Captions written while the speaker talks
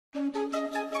Alright,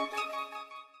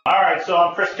 so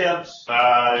I'm Chris Kemp.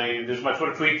 There's my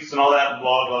Twitter tweets and all that, and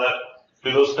blog, all that.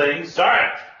 Do those things.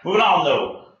 Alright, moving on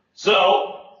though.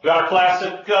 So, we got our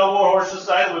classic Warhorse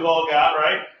Society that we've all got,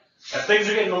 right? And things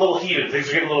are getting a little heated. Things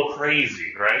are getting a little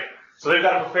crazy, right? So they've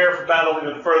got to prepare for battle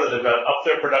even further. They've got to up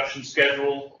their production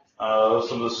schedule.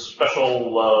 Some of the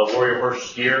special warrior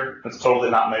horse gear that's totally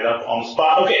not made up on the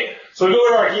spot. Okay, so we go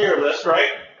to our gear list, right?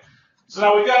 So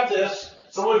now we've got this.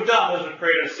 So what we've done is we've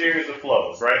created a series of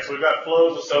flows, right? So we've got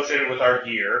flows associated with our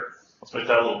gear. Let's make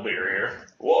that a little bigger here.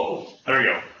 Whoa, there we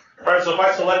go. All right, so if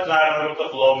I select an item, I go to the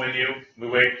flow menu. We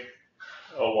wait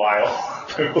a while.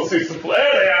 We'll see some flow.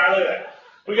 There they are, look at that.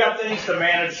 We got things to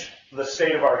manage the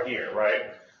state of our gear,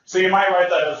 right? So you might write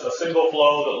that as a single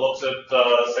flow that looks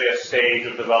at, say, a stage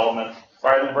of development,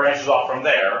 right, and then branches off from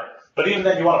there. But even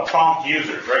then, you want to prompt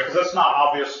users, right? Because that's not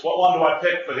obvious. What one do I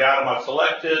pick for the item I've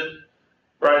selected?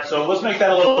 Right, so let's make that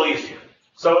a little easier.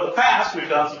 So in the past, we've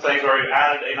done some things where we've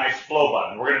added a nice flow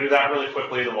button. We're going to do that really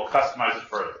quickly, then we'll customize it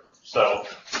further. So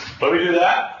when we do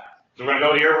that, we're going to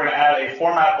go here, we're going to add a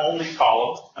format-only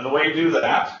column. And the way you do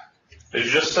that is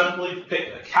you just simply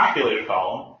pick a calculated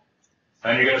column,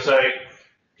 and you're going to say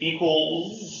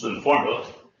equals, in formula,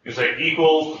 you say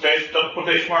equals, quotation, double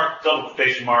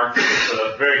quotation mark. It's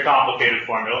a very complicated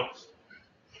formula.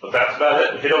 But that's about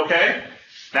it. We hit OK.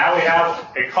 Now we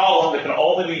have a column that can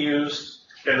only be used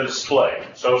in the display.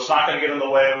 So it's not going to get in the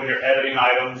way when you're editing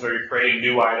items or you're creating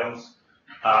new items.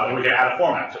 And we can add a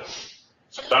format to it.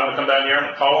 So I'm going to come down here in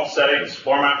the column settings,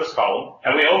 format this column.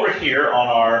 And we over here on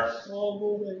our,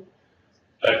 pin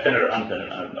it or unpin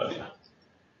it, I have no idea.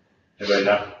 Anybody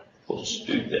know? We'll just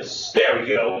do this. There we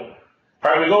go.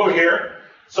 All right, we go over here.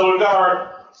 So we've got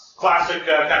our classic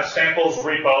kind of samples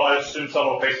repo. I assume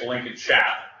someone will paste a link in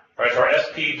chat. All right, so our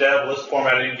SP dev list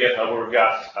formatting in GitHub, where we've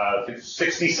got I think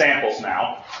 60 samples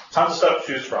now. Tons of stuff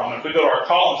to choose from. And if we go to our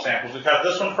column samples, we've had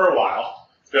this one for a while.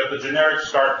 We've got the generic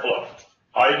start flow.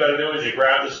 All you've got to do is you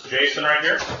grab this JSON right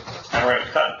here, and we're going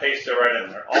to cut and paste it right in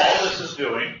there. All this is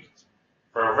doing,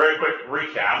 for a very quick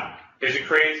recap, is it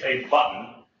creates a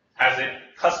button, has a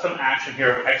custom action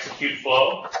here of execute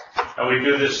flow, and we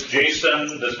do this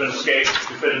JSON that's been escaped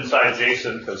to fit inside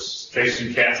JSON because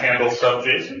JSON can't handle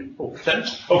sub-JSON.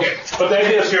 Okay, but the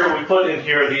idea is here we put in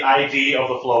here the ID of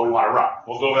the flow we want to run.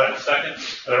 We'll go over that in a second.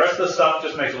 And the rest of the stuff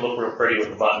just makes it look real pretty with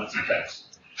the buttons and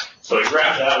text. So we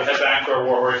grab that, we head back to our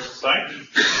Warhorse site,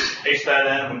 paste that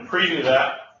in, and preview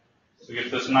that. We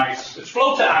get this nice, it's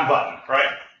flow time button,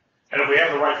 right? And if we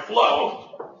have the right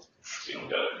flow, we got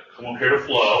to come up here to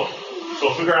flow.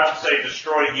 So if we grab, say,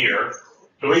 destroy gear,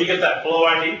 the way you get that flow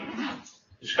ID, you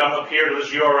just come up here to this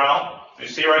URL. You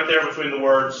see right there between the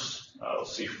words,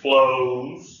 let's see,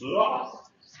 flows.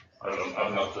 I don't know,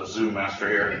 I'm not the Zoom master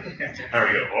here. There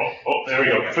we go. Oh, there we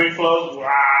go. Between flows,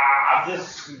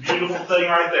 this beautiful thing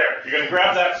right there. You're going to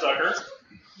grab that sucker.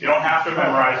 You don't have to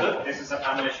memorize it. This is a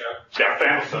family show. Yeah,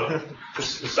 family show.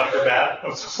 Is sucker bad?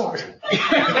 I'm so sorry.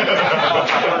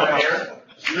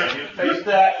 You paste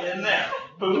that in there.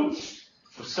 Boom.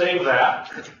 We'll save that.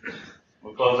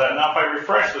 We'll close that. Now if I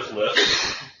refresh this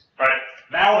list, right,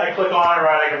 now when I click on it,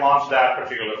 right, I can launch that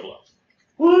particular flow.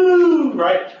 Woo!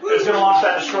 Right? It's going to launch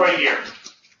that destroy gear.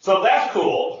 So that's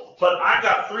cool, but I've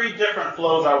got 3 different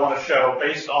flows I want to show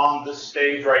based on this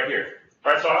stage right here.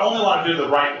 Right? So I only want to do the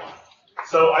right one.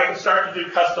 So I can start to do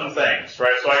custom things,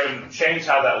 right? So I can change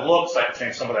how that looks. I can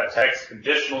change some of that text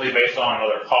conditionally based on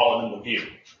another column in the view.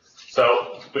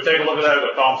 So if we take a look at that,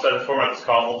 we've got column settings, format this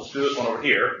column. We'll just do this one over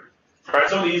here. Right,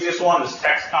 some of the easiest one is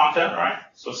text content, right?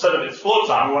 So instead of its flow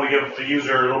time, we want to give the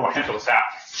user a little more hint of what's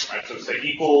happening. Right? So we say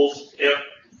equals if,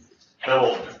 then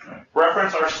we'll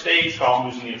reference our stage column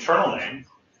using the internal name.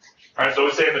 Right? So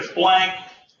we say if it's blank,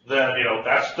 then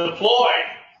that's deploy.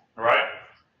 Right?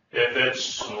 If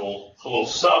it's a little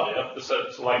sub if,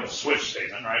 it's like a switch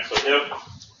statement, right? So if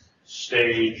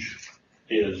stage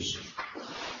is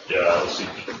let's see.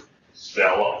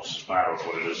 Developed. I don't know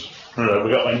what it is.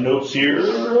 We got my notes here.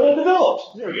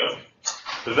 Developed. There we go.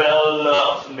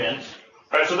 Development.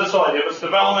 All right, so that's all I do. If it's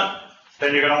development,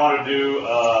 then you're going to want to do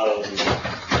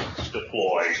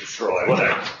deploy, destroy,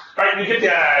 whatever. All right, you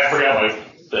get I forgot my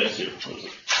things here.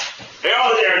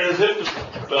 Oh, there it is. If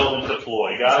development,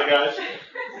 deploy. Got it, guys?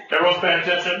 Everyone's paying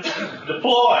attention?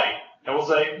 Deploy. And we'll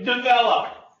say develop.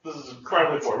 This is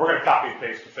incredibly important. We're going to copy and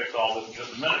paste to fix all this in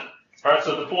just a minute. All right,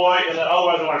 so deploy, and then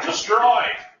otherwise I want to destroy.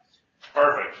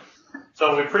 Perfect.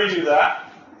 So we preview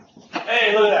that.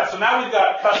 Hey, look at that. So now we've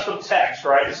got custom text,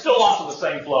 right? It's still launching the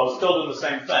same flow. It's still doing the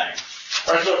same thing.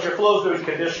 All right, so if your flow is doing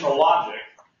conditional logic,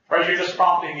 right, you're just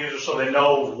prompting users so they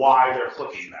know why they're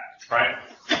clicking that, right?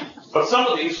 But some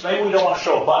of these, maybe we don't want to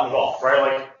show a button at all, right?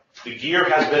 Like The gear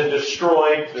has been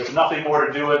destroyed. There's nothing more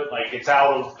to do it. Like it's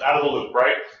out of the loop,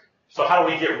 right? So how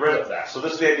do we get rid of that? So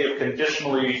this is the idea of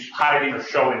conditionally hiding or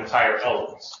showing entire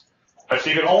elements. Right, so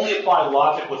you can only apply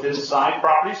logic with inside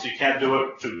properties. So you can't do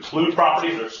it to include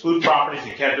properties or exclude properties.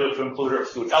 You can't do it to include or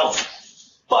exclude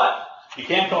elements. But you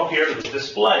can come up here to the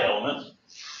display element,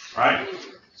 right?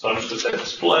 So I'm just going to say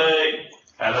display,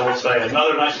 and then we'll say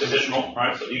another nice conditional,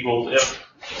 right? So equals if.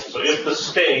 So if the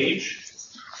stage,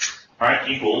 right,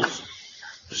 equals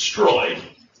destroyed,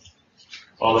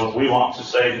 although we want to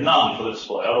say none for the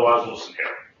display, otherwise we'll see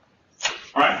here.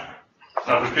 All right?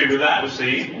 Now if we preview that, we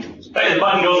see, hey, the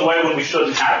button goes away when we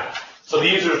shouldn't have it. So the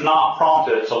user is not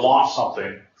prompted to launch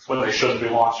something when they shouldn't be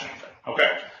launching anything. Okay?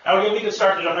 Now we can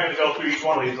start to, I'm not going to go through each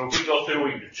one of these, but we go through,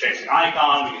 we can change the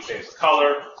icon, we can change the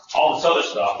color, all this other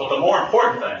stuff, but the more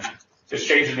important thing is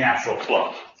changing the actual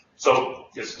flow. So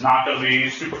it's not going to be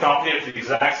super complicated, it's the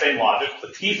exact same logic.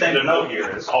 The key thing to note here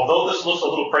is, although this looks a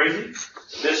little crazy,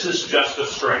 this is just a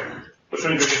string, which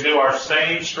means we can do our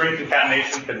same string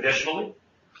concatenation conditionally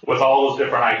with all those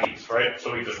different IDs, right?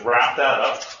 So we just wrap that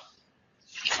up,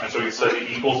 and so we can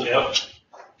say equals if,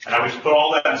 and now we just put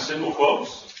all that in single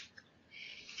quotes.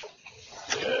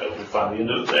 Yeah, we find the end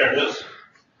of it, there it is.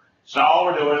 So now all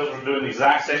we're doing is we're doing the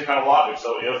exact same kind of logic.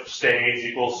 So if stage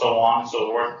equals so on and so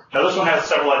forth. Now this one has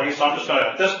several IDs, so I'm just going to,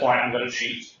 at this point, I'm going to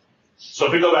cheat. So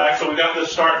if we go back, so we got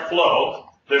this start flow.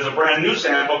 There's a brand new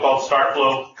sample called start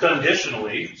flow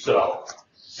conditionally. So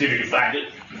see if you can find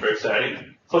it. Very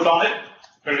exciting. Click on it.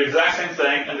 We're going to do the exact same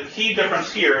thing. And the key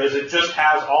difference here is it just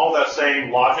has all that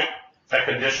same logic, that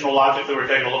conditional logic that we're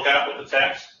taking a look at with the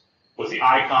text, with the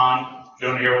icon,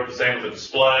 doing it here with the same with the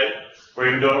display. We're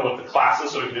even doing it with the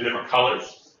classes, so we can do different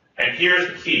colors. And here's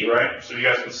the key, right? So you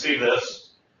guys can see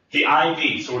this. The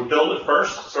ID. So we build it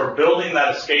first. So we're building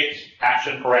that escape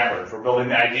action parameters. We're building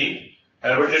the ID.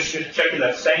 And we're just checking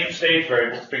that same stage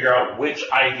variable to figure out which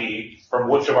ID from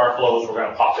which of our flows we're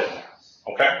going to pop in there.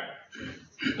 Okay?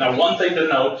 Now, one thing to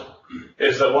note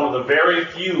is that one of the very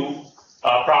few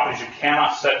properties you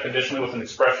cannot set conditionally with an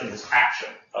expression is action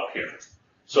up here.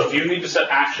 So if you need to set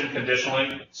action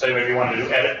conditionally, say maybe you want to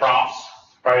do edit prompts,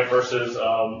 right, versus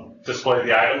display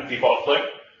the item, default click,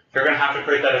 you're going to have to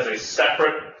create that as a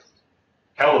separate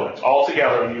element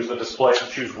altogether and use the display to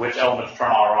choose which element to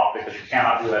turn on or off because you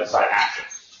cannot do that inside action.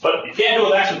 But you can do it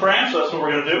with action param, so that's what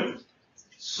we're going to do.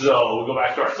 So we'll go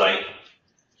back to our site,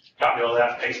 copy all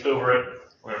that, paste over it.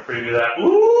 We're going to preview that.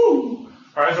 Woo!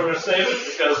 All right, so we're going to save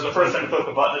it because the first time you click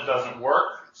the button, it doesn't work.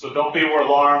 So don't be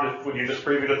alarmed if when you just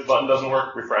previewed it, the button doesn't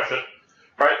work, refresh it.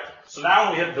 All right, so now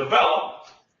when we hit develop,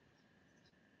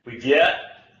 we get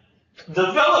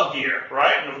develop here,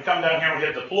 right? And if we come down here and we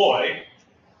hit deploy,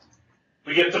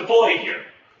 we get deploy here.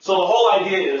 So the whole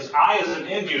idea is I, as an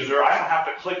end user, I don't have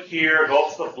to click here, go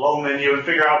up to the flow menu, and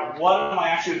figure out what am I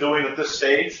actually doing at this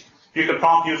stage. You can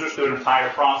prompt users through an entire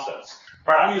process.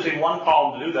 All right, I'm using one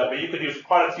column to do that, but you could use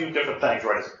quite a few different things,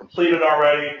 right? Is it completed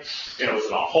already? You know, is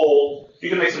it on hold? You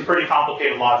can make some pretty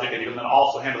complicated logic, and you can then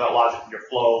also handle that logic in your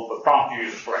flow, but prompt your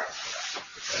users for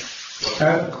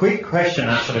it. Quick question,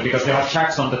 actually, because we have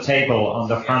checks on the table on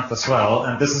the front as well,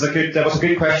 and this is there was a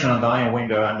good question on the iron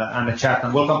window and the chat,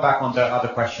 and we'll come back on the other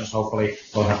questions. Hopefully,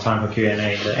 we'll have time for Q&A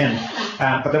in the end.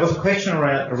 But there was a question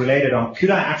related on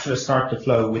could I actually start the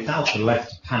flow without the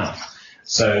left panel?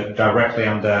 So directly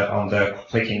on the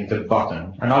clicking the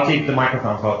button, and I'll keep the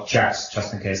microphone for checks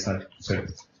just in case.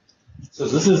 So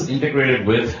this is integrated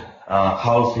with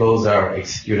how flows are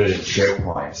executed in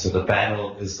SharePoint. So the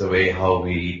panel is the way how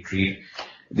we treat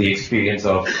the experience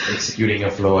of executing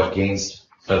a flow against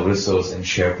a resource in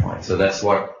SharePoint. So that's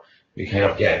what we kind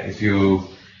of get. If you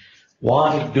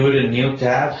want to do it in a new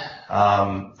tab,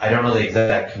 I don't know the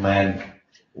exact command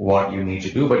what you need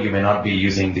to do, but you may not be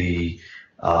using the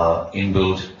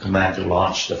inbuilt command to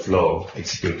launch the flow,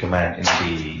 execute command in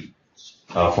the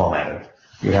formatter.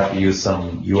 You have to use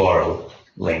some URL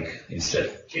link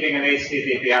instead. Keeping an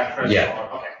HTTP address? Yeah.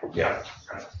 Okay. Yeah.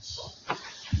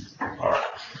 All right.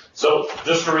 So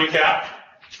just to recap,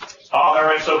 all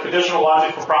right, so conditional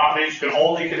logic for properties, you can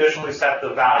only conditionally set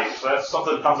the value. So that's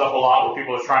something that comes up a lot where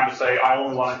people are trying to say, I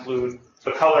only want to include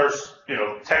the colors, you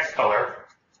know, text color,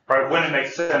 right, when it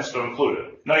makes sense to include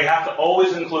it. No, you have to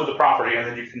always include the property and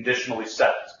then you conditionally set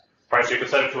it, right? So you can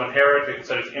set it to inherit, you can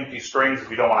set it to empty strings if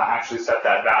you don't want to actually set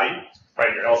that value, right,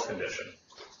 in your else condition.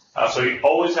 So you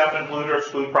always have to include or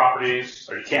exclude properties,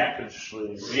 or you can't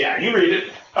conditionally, yeah, you read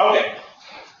it. Okay.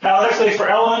 Now the next thing is for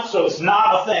elements, so it's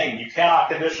not a thing. You cannot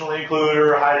conditionally include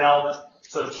or hide an element.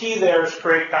 So the key there is to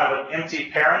create kind of an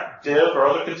empty parent, div, or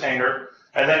other container,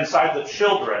 and then inside the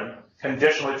children,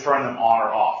 conditionally turn them on or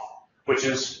off, which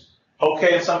is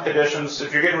okay in some conditions.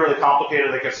 If you're getting really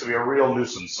complicated, that gets to be a real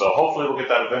nuisance. So hopefully we'll get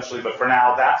that eventually, but for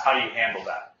now, that's how you handle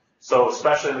that. So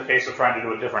especially in the case of trying to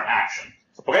do a different action.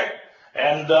 Okay?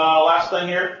 And last thing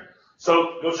here.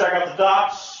 So go check out the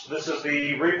docs. This is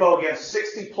the repo, again,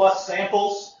 60 plus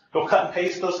samples. Go cut and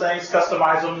paste those things,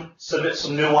 customize them, submit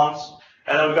some new ones.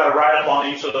 And then we've got a write-up on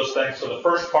each of those things. So the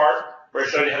first part, where I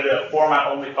showed you how to do a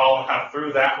format-only column, kind of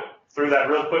through that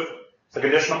real quick. It's a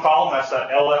conditional column, that's that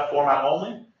LF format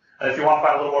only. And if you want to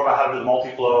find a little more about how to do the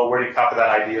multi-flow, where do you copy that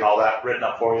ID and all that written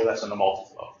up for you, that's in the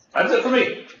multi-flow. That's it for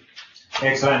me.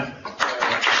 Excellent.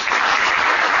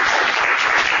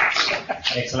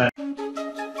 Excellent.